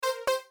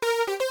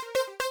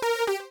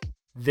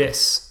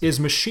This is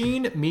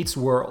Machine Meets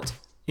World,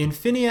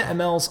 Infinia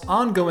ML's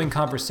ongoing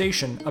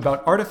conversation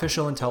about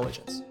artificial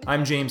intelligence.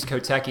 I'm James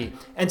Kotecki,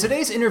 and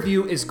today's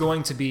interview is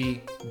going to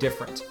be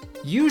different.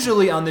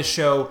 Usually on this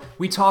show,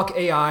 we talk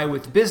AI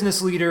with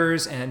business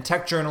leaders and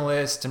tech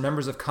journalists and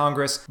members of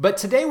Congress, but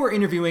today we're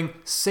interviewing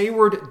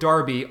Sayward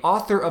Darby,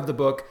 author of the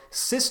book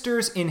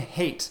Sisters in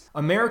Hate: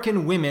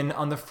 American Women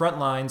on the Front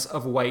Lines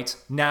of White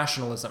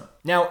Nationalism.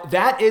 Now,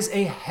 that is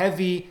a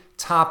heavy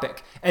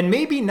topic, and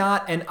maybe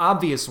not an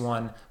obvious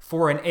one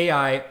for an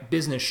AI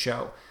business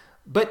show.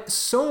 But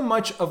so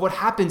much of what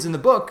happens in the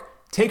book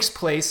takes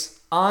place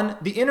on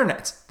the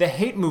internet. The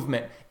hate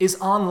movement is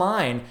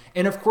online,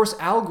 and of course,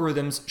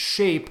 algorithms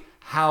shape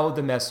how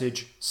the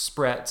message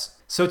spreads.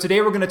 So today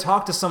we're going to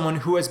talk to someone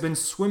who has been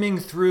swimming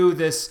through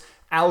this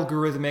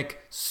algorithmic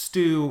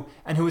stew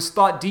and who has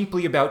thought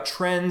deeply about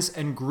trends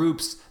and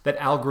groups that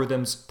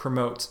algorithms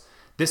promote.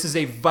 This is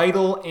a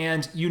vital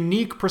and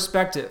unique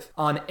perspective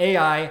on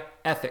AI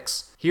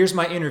ethics. Here's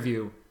my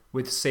interview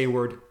with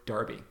Sayward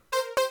Darby.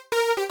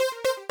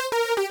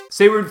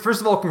 Sayward,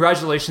 first of all,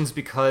 congratulations,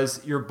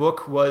 because your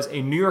book was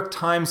a New York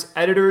Times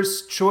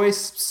Editor's Choice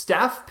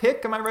staff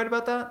pick. Am I right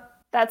about that?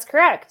 That's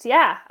correct.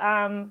 Yeah.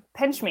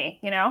 Pinch me,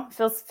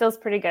 feels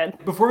pretty good.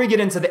 Before we get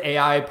into the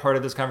AI part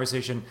of this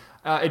conversation,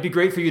 it'd be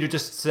great for you to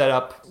just set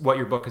up what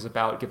your book is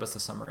about. Give us the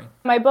summary.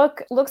 My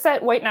book looks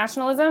at white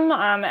nationalism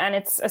and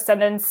its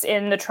ascendance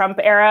in the Trump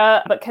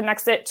era, but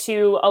connects it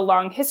to a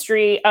long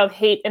history of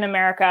hate in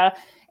America.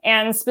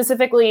 And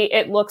specifically,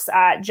 it looks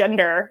at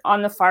gender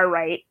on the far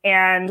right.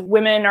 And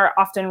women are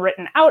often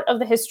written out of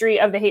the history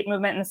of the hate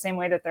movement in the same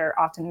way that they're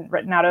often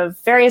written out of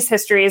various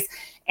histories.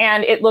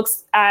 And it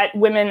looks at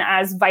women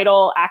as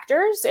vital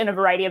actors in a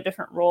variety of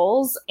different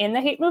roles in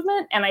the hate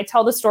movement. And I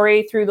tell the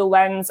story through the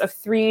lens of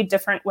three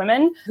different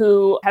women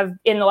who have,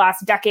 in the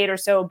last decade or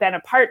so, been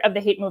a part of the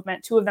hate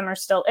movement. Two of them are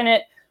still in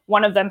it.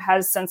 One of them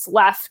has since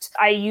left.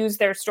 I use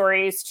their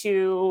stories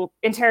to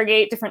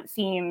interrogate different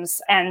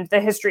themes and the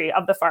history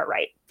of the far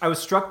right. I was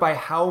struck by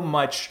how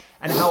much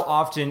and how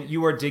often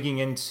you are digging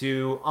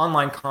into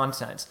online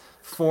content,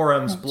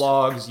 forums,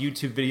 blogs,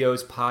 YouTube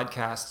videos,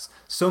 podcasts.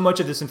 So much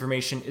of this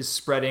information is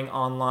spreading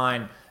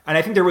online. And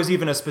I think there was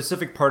even a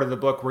specific part of the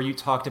book where you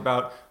talked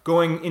about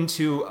going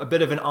into a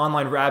bit of an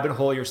online rabbit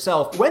hole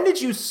yourself. When did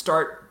you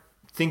start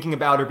thinking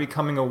about or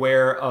becoming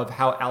aware of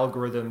how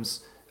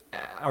algorithms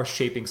are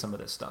shaping some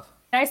of this stuff?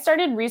 I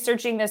started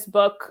researching this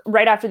book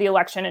right after the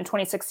election in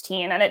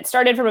 2016, and it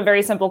started from a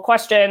very simple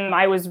question.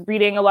 I was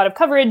reading a lot of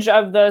coverage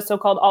of the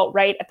so-called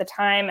alt-right at the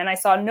time, and I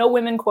saw no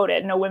women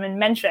quoted, no women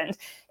mentioned.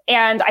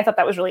 And I thought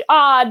that was really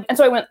odd. And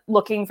so I went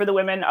looking for the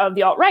women of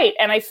the alt-right,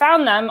 and I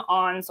found them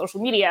on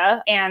social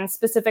media, and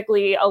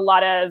specifically a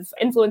lot of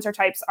influencer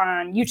types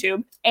on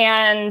YouTube.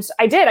 And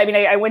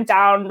I went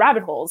down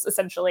rabbit holes,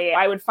 essentially.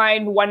 I would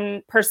find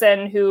one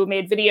person who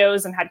made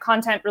videos and had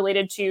content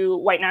related to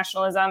white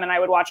nationalism, and I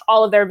would watch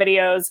all of their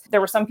videos.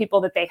 There were some people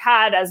that they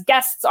had as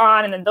guests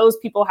on, and then those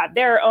people had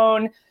their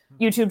own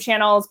YouTube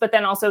channels, but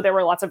then also there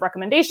were lots of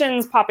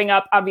recommendations popping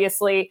up.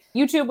 Obviously,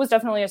 YouTube was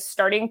definitely a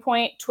starting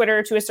point,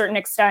 Twitter to a certain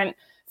extent,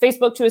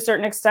 Facebook to a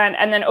certain extent.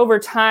 And then over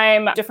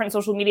time, different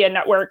social media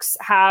networks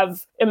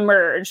have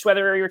emerged,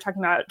 whether you're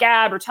talking about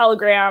Gab or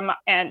Telegram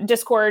and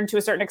Discord to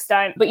a certain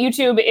extent. But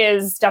YouTube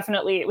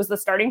it was the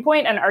starting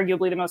point and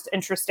arguably the most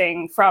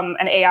interesting from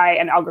an AI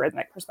and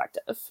algorithmic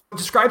perspective.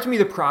 Describe to me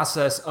the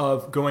process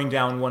of going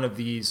down one of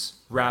these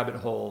rabbit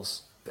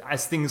holes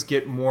as things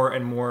get more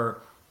and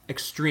more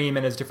extreme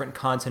and as different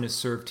content is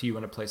served to you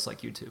in a place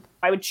like YouTube.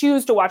 I would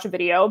choose to watch a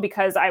video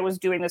because I was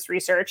doing this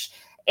research,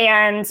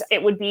 and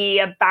it would be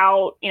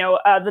about,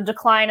 the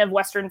decline of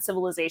Western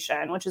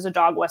civilization, which is a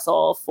dog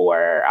whistle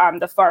for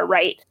the far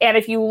right. And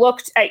if you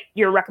looked at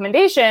your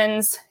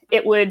recommendations,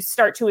 it would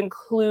start to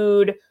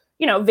include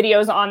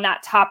videos on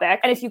that topic.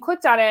 And if you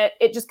clicked on it,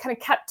 it just kind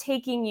of kept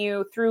taking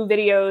you through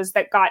videos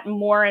that got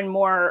more and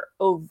more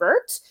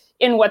overt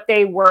in what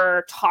they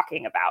were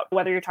talking about,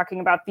 whether you're talking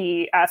about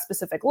the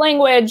specific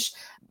language,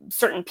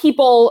 certain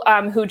people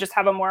who just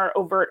have a more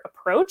overt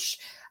approach.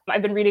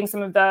 I've been reading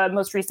some of the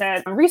most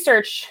recent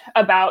research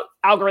about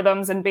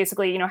algorithms and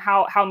basically,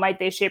 how might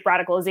they shape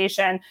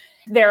radicalization.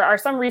 There are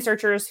some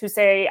researchers who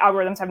say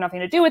algorithms have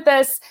nothing to do with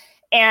this,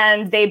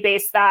 and they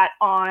base that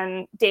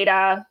on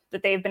data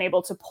that they've been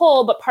able to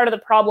pull. But part of the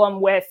problem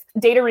with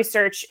data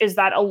research is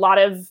that a lot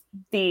of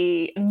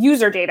the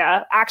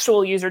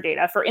actual user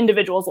data for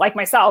individuals like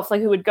myself,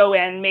 who would go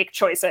in, make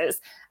choices,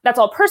 that's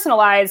all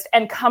personalized,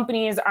 and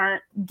companies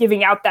aren't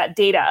giving out that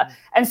data.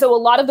 And so a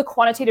lot of the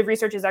quantitative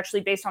research is actually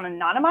based on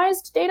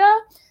anonymized data.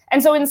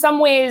 And so in some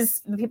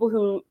ways, the people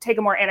who take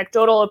a more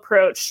anecdotal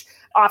approach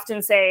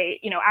often say,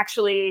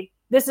 actually,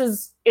 this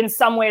is in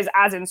some ways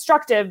as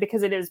instructive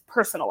because it is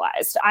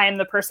personalized. I am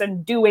the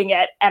person doing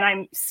it, and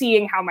I'm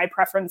seeing how my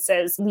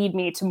preferences lead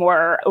me to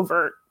more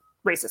overt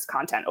racist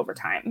content over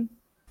time.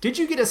 Did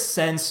you get a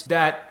sense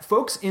that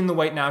folks in the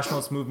white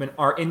nationalist movement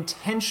are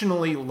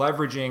intentionally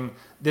leveraging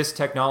this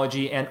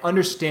technology and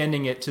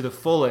understanding it to the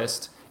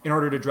fullest in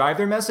order to drive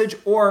their message?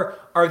 Or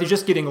are they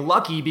just getting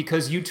lucky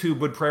because YouTube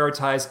would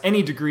prioritize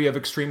any degree of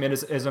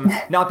extremism,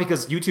 not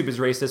because YouTube is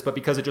racist, but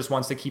because it just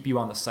wants to keep you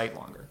on the site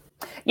longer?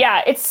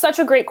 Yeah, it's such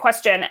a great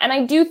question. And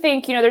I do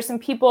think, there's some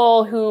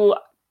people who,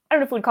 I don't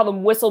know if we'd call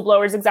them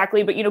whistleblowers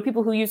exactly, but,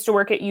 people who used to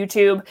work at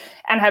YouTube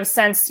and have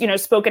since,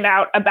 spoken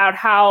out about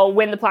how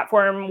when the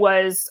platform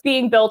was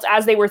being built,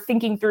 as they were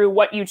thinking through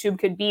what YouTube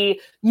could be,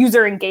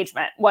 user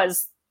engagement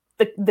was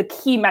the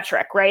key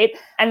metric, right?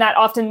 And that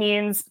often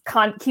means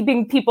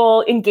keeping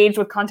people engaged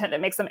with content that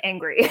makes them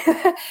angry.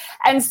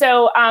 And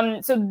so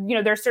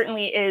there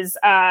certainly is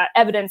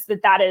evidence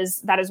that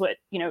is what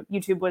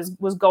YouTube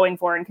was going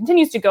for and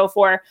continues to go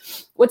for.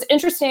 What's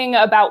interesting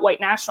about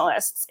white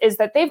nationalists is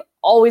that they've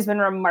always been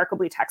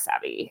remarkably tech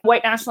savvy.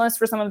 White nationalists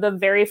were some of the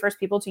very first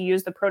people to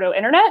use the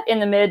proto-internet in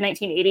the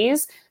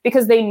mid-1980s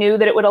because they knew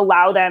that it would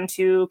allow them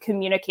to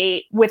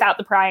communicate without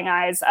the prying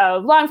eyes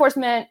of law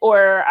enforcement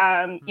or,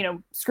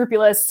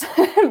 scrupulous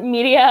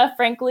media,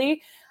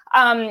 frankly.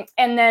 And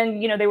then,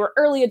 they were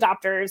early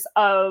adopters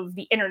of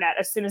the internet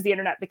as soon as the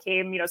internet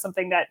became,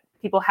 something that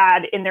people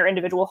had in their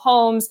individual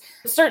homes.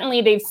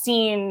 Certainly, they've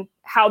seen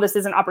how this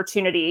is an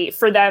opportunity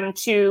for them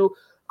to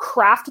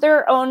craft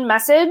their own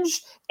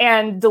message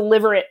and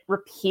deliver it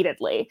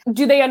repeatedly.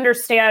 Do they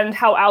understand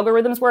how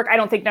algorithms work? I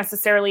don't think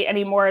necessarily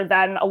any more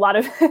than a lot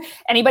of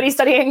anybody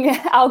studying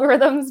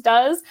algorithms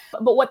does.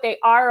 But what they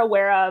are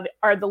aware of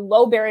are the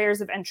low barriers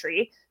of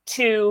entry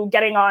to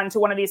getting on to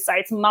one of these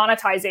sites,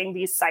 monetizing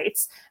these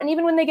sites. And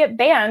even when they get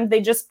banned,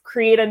 they just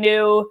create a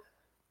new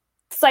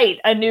site,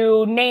 a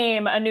new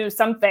name, a new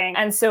something.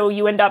 And so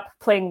you end up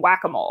playing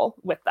whack-a-mole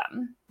with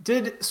them.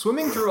 Did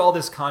swimming through all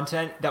this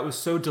content that was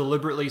so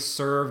deliberately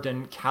served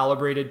and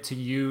calibrated to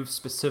you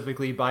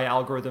specifically by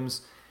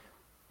algorithms,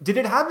 did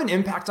it have an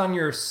impact on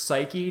your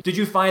psyche? Did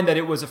you find that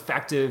it was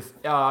effective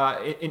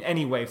in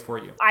any way for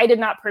you? I did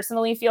not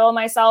personally feel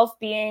myself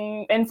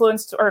being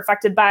influenced or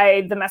affected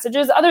by the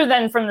messages, other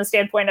than from the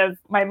standpoint of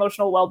my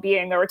emotional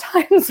well-being. There were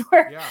times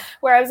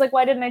where I was like,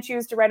 why didn't I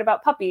choose to write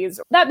about puppies?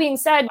 That being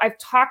said, I've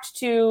talked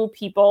to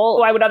people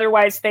who I would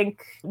otherwise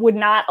think would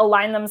not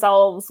align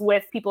themselves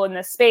with people in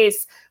this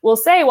space, will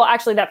say, well,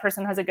 actually, that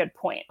person has a good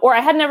point. Or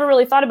I had never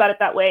really thought about it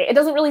that way. It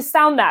doesn't really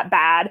sound that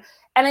bad.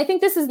 And I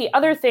think this is the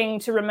other thing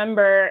to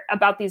remember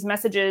about these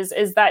messages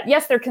is that,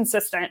 yes, they're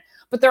consistent,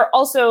 but they're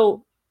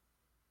also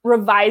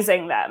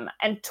revising them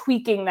and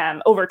tweaking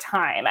them over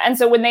time. And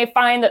so when they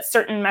find that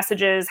certain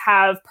messages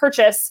have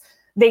purchase,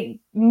 they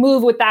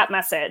move with that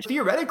message.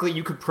 Theoretically,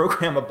 you could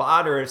program a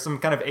bot or some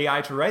kind of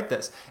AI to write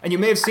this. And you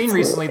may have seen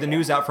recently the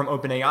news out from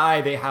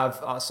OpenAI. They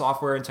have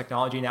software and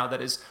technology now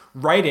that is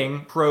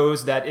writing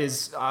prose that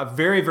is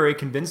very, very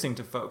convincing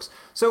to folks.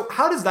 So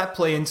how does that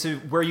play into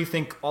where you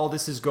think all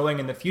this is going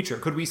in the future?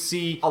 Could we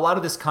see a lot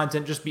of this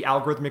content just be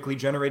algorithmically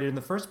generated in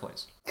the first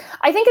place?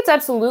 I think it's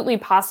absolutely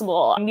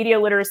possible. Media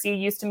literacy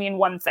used to mean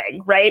one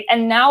thing, right?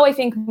 And now I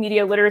think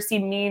media literacy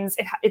means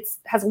it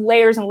has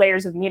layers and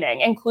layers of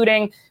meaning,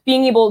 including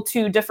being able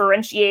to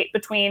differentiate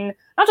between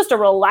not just a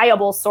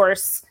reliable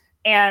source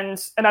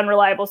and an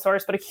unreliable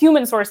source, but a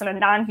human source and a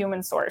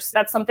non-human source.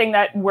 That's something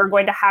that we're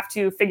going to have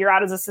to figure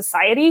out as a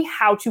society,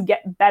 how to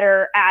get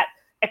better at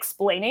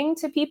explaining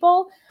to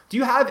people. Do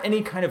you have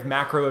any kind of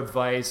macro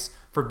advice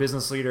for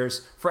business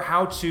leaders for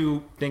how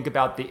to think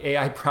about the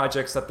AI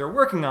projects that they're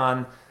working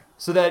on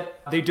so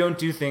that they don't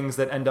do things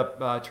that end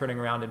up turning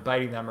around and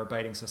biting them or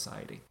biting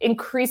society?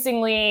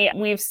 Increasingly,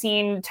 we've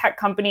seen tech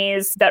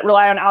companies that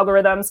rely on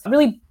algorithms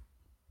really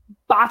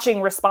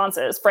botching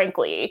responses,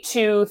 frankly,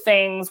 to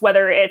things,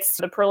 whether it's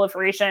the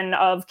proliferation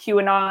of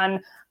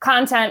QAnon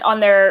content on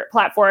their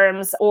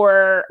platforms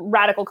or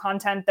radical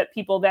content that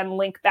people then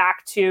link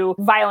back to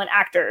violent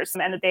actors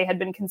and that they had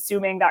been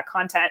consuming that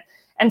content.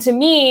 And to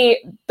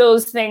me,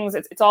 those things,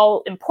 it's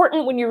all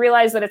important when you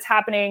realize that it's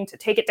happening, to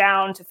take it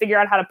down, to figure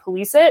out how to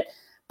police it.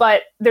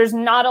 But there's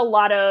not a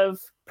lot of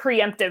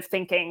preemptive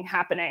thinking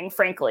happening,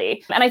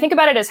 frankly. And I think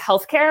about it as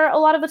healthcare a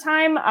lot of the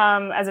time,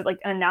 as an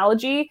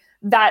analogy,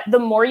 that the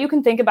more you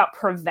can think about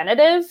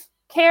preventative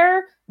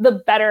care,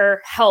 the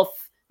better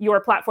health your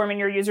platform and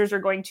your users are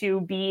going to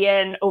be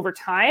in over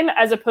time,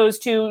 as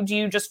opposed to, do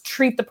you just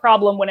treat the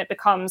problem when it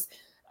becomes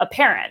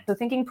apparent? So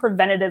thinking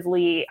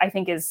preventatively, I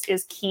think,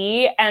 is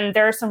key. And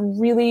there are some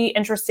really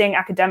interesting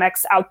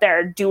academics out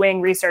there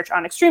doing research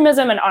on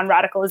extremism and on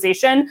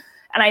radicalization.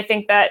 And I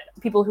think that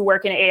people who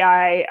work in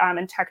AI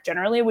and tech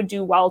generally would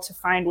do well to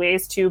find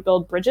ways to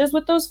build bridges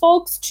with those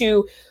folks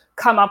to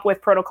come up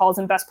with protocols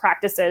and best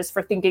practices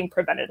for thinking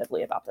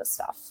preventatively about this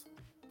stuff.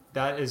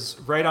 That is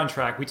right on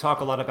track. We talk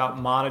a lot about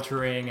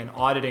monitoring and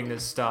auditing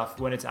this stuff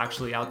when it's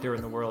actually out there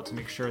in the world to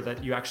make sure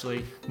that you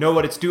actually know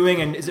what it's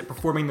doing and is it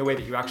performing the way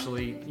that you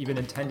actually even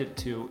intended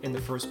to in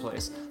the first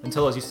place.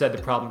 Until, as you said,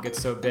 the problem gets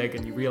so big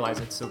and you realize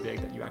it's so big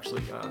that you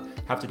actually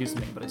have to do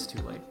something, but it's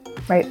too late.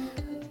 Right.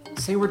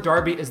 Sayward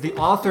Darby is the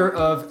author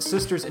of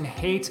Sisters in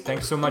Hate.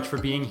 Thanks so much for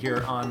being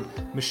here on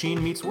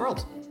Machine Meets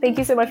World. Thank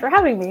you so much for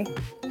having me.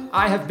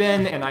 I have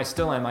been, and I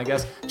still am, I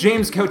guess,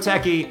 James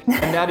Kotecki,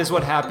 and that is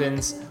what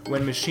happens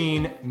when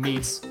Machine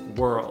Meets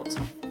World.